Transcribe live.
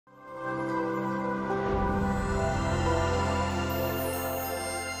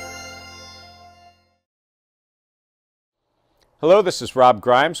Hello, this is Rob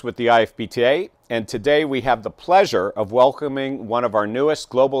Grimes with the IFBTA, and today we have the pleasure of welcoming one of our newest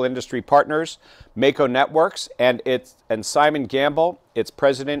global industry partners, Mako Networks, and Simon Gamble, its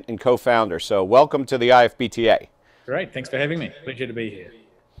president and co-founder. So welcome to the IFBTA. Great, thanks for having me. Pleasure to be here.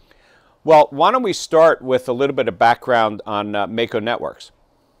 Well, why don't we start with a little bit of background on Mako Networks?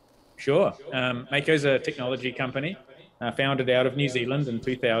 Sure. Mako's a technology company founded out of New Zealand in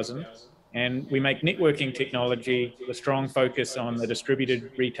 2000. And we make networking technology with a strong focus on the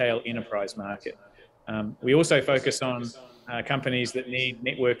distributed retail enterprise market. We also focus on companies that need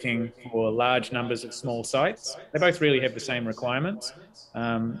networking for large numbers of small sites. They both really have the same requirements.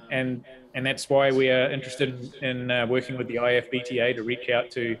 And that's why we are interested in working with the IFBTA to reach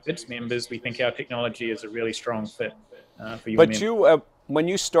out to its members. We think our technology is a really strong fit for your members. But when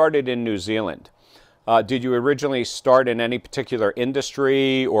you started in New Zealand, did you originally start in any particular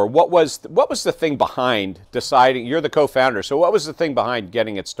industry, or what was the thing behind deciding? You're the co-founder, so what was the thing behind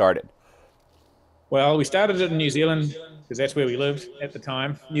getting it started? Well, we started it in New Zealand because that's where we lived at the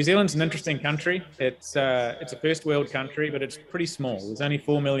time. New Zealand's an interesting country. It's a first world country, but it's pretty small. There's only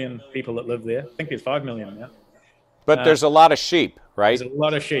 4 million people that live there. I think there's 5 million now. But there's a lot of sheep, right? There's a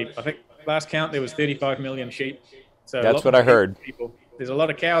lot of sheep. I think last count there was 35 million sheep. So that's what I heard. People. There's a lot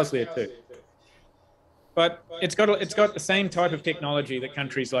of cows there too. But it's got the same type of technology that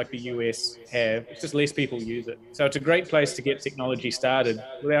countries like the US have. It's just less people use it. So it's a great place to get technology started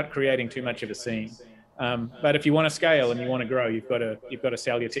without creating too much of a scene. But if you want to scale and you want to grow, you've got to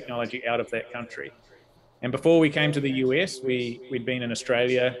sell your technology out of that country. And before we came to the US, we'd been in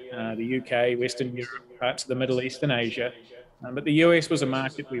Australia, the UK, Western Europe, parts of the Middle East and Asia. But the US was a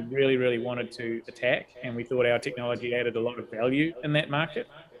market we really, really wanted to attack, and we thought our technology added a lot of value in that market.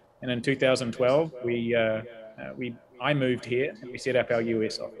 And in 2012, I moved here and we set up our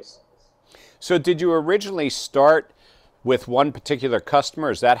US office. So did you originally start with one particular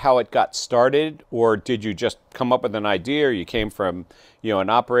customer? Is that how it got started? Or did you just come up with an idea, or you came from, an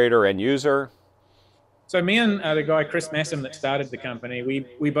operator and user? So me and the guy, Chris Massam, that started the company,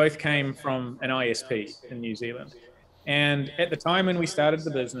 we both came from an ISP in New Zealand. And at the time when we started the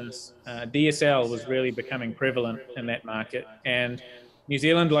business, DSL was really becoming prevalent in that market. And New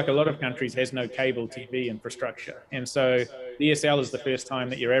Zealand, like a lot of countries, has no cable TV infrastructure. And so DSL is the first time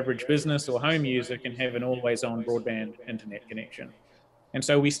that your average business or home user can have an always-on broadband internet connection. And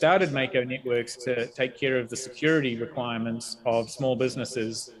so we started Mako Networks to take care of the security requirements of small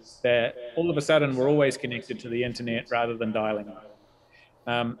businesses that all of a sudden were always connected to the internet rather than dialing up.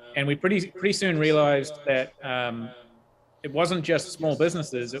 And we pretty soon realized that it wasn't just small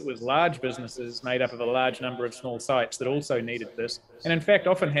businesses, it was large businesses made up of a large number of small sites that also needed this. And in fact,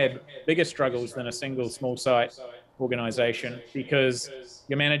 often had bigger struggles than a single small site organization, because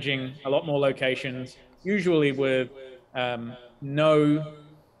you're managing a lot more locations, usually with no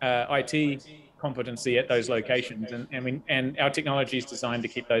IT competency at those locations. And our technology is designed to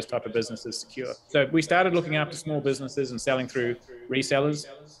keep those type of businesses secure. So we started looking after small businesses and selling through resellers.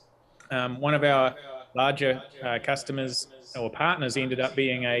 One of our larger customers or partners ended up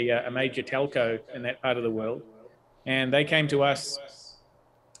being a major telco in that part of the world. And they came to us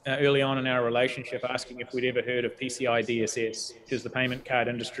early on in our relationship asking if we'd ever heard of PCI DSS, which is the payment card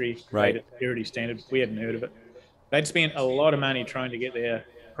industry data security standard. We hadn't heard of it. They'd spent a lot of money trying to get their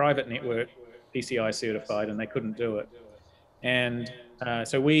private network PCI certified, and they couldn't do it. And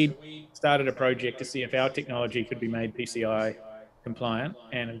so we started a project to see if our technology could be made PCI compliant,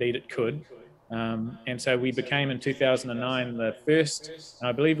 and indeed it could. And so we became in 2009 the first, and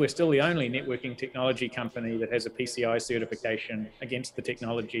I believe we're still the only networking technology company that has a PCI certification against the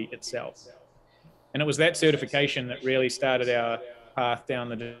technology itself. And it was that certification that really started our path down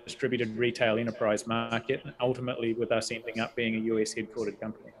the distributed retail enterprise market, and ultimately with us ending up being a US headquartered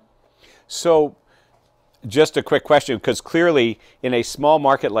company. So just a quick question, because clearly in a small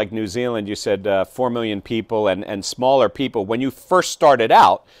market like New Zealand, you said 4 million people and smaller people, when you first started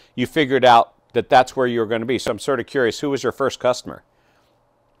out, you figured out that that's where you were going to be. So I'm sort of curious, who was your first customer?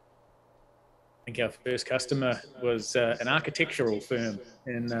 I think our first customer was an architectural firm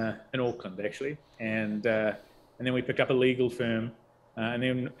in Auckland, actually, and then we picked up a legal firm, and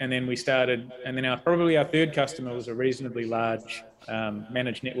then we started, and then probably our third customer was a reasonably large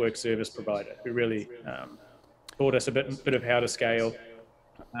managed network service provider who really taught us a bit of how to scale.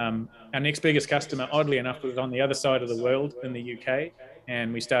 Our next biggest customer, oddly enough, was on the other side of the world in the UK.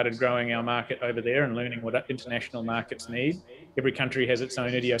 and we started growing our market over there and learning what international markets need. Every country has its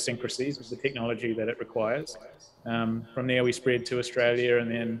own idiosyncrasies of the technology that it requires. From there, we spread to Australia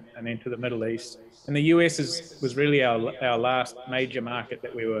and then to the Middle East. And the US was really our last major market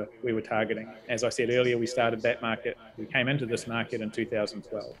that we were targeting. As I said earlier, we started that market. We came into this market in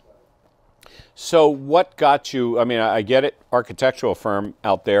 2012. So what got you, I mean, I get it, architectural firm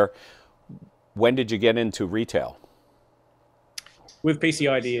out there. When did you get into retail? With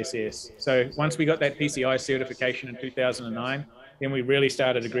PCI DSS. So once we got that PCI certification in 2009, then we really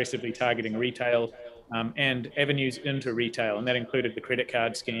started aggressively targeting retail and avenues into retail. And that included the credit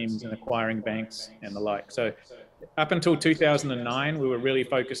card schemes and acquiring banks and the like. So up until 2009, we were really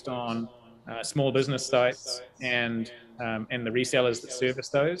focused on small business sites and the resellers that service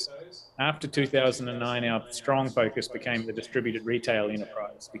those. After 2009, our strong focus became the distributed retail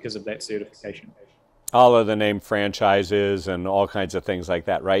enterprise because of that certification. All of the name franchises and all kinds of things like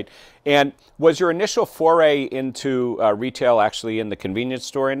that, right? And was your initial foray into retail actually in the convenience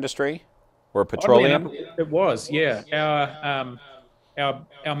store industry or petroleum? It was, yeah.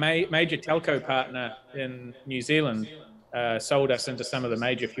 Our major telco partner in New Zealand sold us into some of the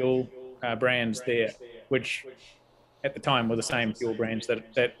major fuel brands there, which at the time were the same fuel brands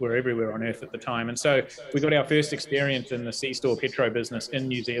that were everywhere on earth at the time. And so we got our first experience in the C-store petro business in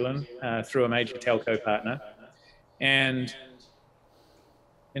New Zealand through a major telco partner. And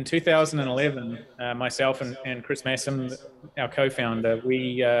in 2011, myself and Chris Massam, our co-founder,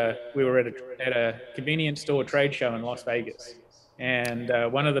 we were at a convenience store trade show in Las Vegas. And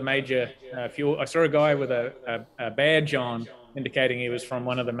one of the major I saw a guy with a badge on indicating he was from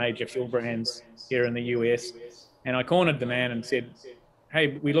one of the major fuel brands here in the US. And I cornered the man and said,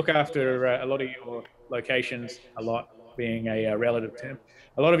 hey, we look after a lot of your locations, a lot being a relative term,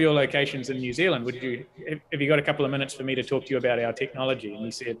 a lot of your locations in New Zealand. Have you got a couple of minutes for me to talk to you about our technology? And he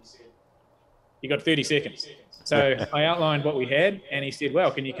said, you got 30 seconds. So I outlined what we had, and he said,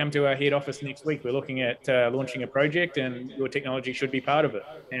 well, can you come to our head office next week? We're looking at launching a project, and your technology should be part of it.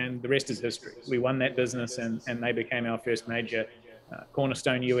 And the rest is history. We won that business, and they became our first major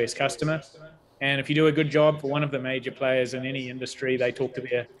cornerstone US customer. And if you do a good job for one of the major players in any industry, they talk to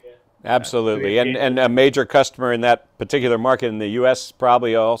their absolutely, and a major customer in that particular market in the U.S.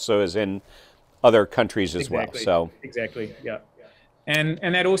 probably also is in other countries as well. So exactly, yeah, and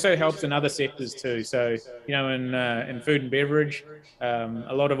that also helps in other sectors too. So in food and beverage,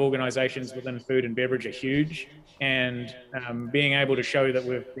 a lot of organisations within food and beverage are huge, and being able to show that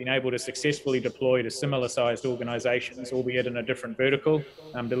we've been able to successfully deploy to similar-sized organisations, albeit in a different vertical,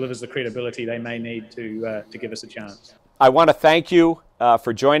 delivers the credibility they may need to give us a chance. I want to thank you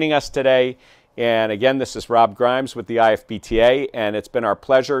for joining us today. And again, this is Rob Grimes with the IFBTA, and it's been our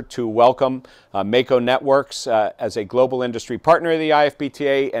pleasure to welcome Mako Networks as a global industry partner of the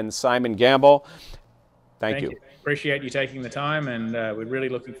IFBTA, and Simon Gamble. Thank you. Appreciate you taking the time, and we're really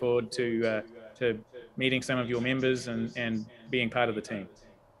looking forward to meeting some of your members and being part of the team.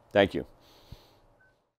 Thank you.